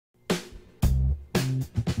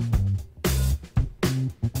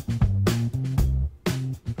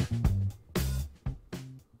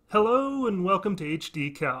Hello and welcome to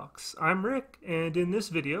HD Calcs. I'm Rick, and in this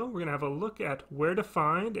video we're going to have a look at where to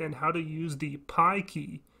find and how to use the pi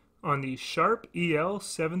key on the Sharp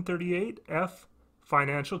EL-738F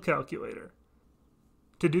financial calculator.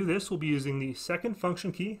 To do this, we'll be using the second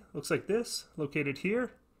function key, looks like this, located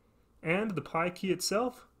here, and the pi key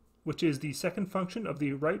itself, which is the second function of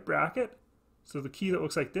the right bracket, so the key that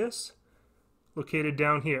looks like this, located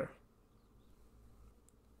down here.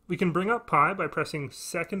 We can bring up pi by pressing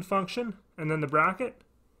second function and then the bracket.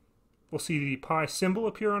 We'll see the pi symbol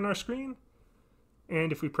appear on our screen,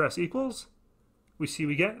 and if we press equals, we see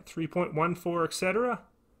we get 3.14, etc.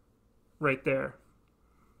 right there.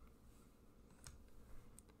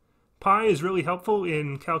 Pi is really helpful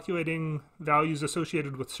in calculating values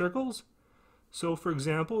associated with circles. So for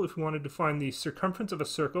example, if we wanted to find the circumference of a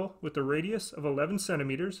circle with a radius of 11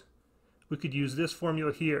 centimeters, we could use this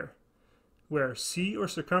formula here, where c, or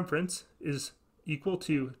circumference, is equal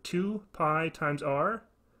to 2 pi times r,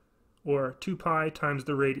 or 2 pi times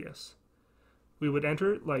the radius. We would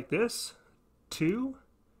enter it like this, 2,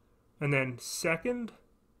 and then second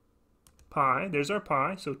pi, there's our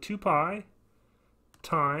pi, so 2 pi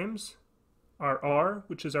times our r,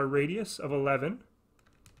 which is our radius of 11,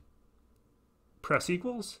 press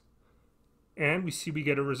equals, and we see we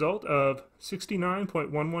get a result of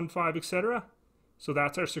 69.115, etc. So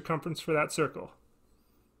that's our circumference for that circle.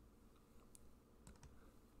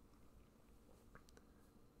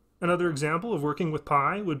 Another example of working with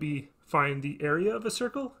pi would be find the area of a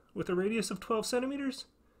circle with a radius of 12 centimeters.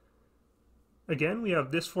 Again, we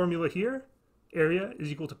have this formula here. Area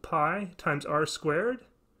is equal to pi times r squared.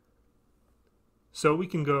 So we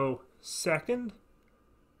can go second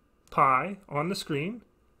pi on the screen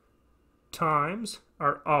times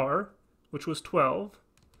our r, which was 12,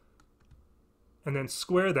 and then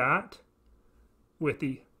square that with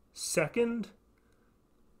the second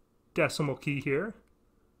decimal key here.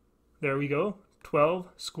 There we go, 12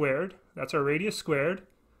 squared, that's our radius squared,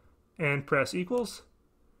 and press equals,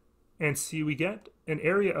 and see we get an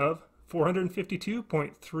area of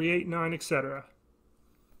 452.389, etc.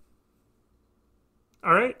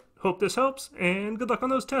 Alright, hope this helps, and good luck on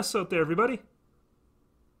those tests out there, everybody.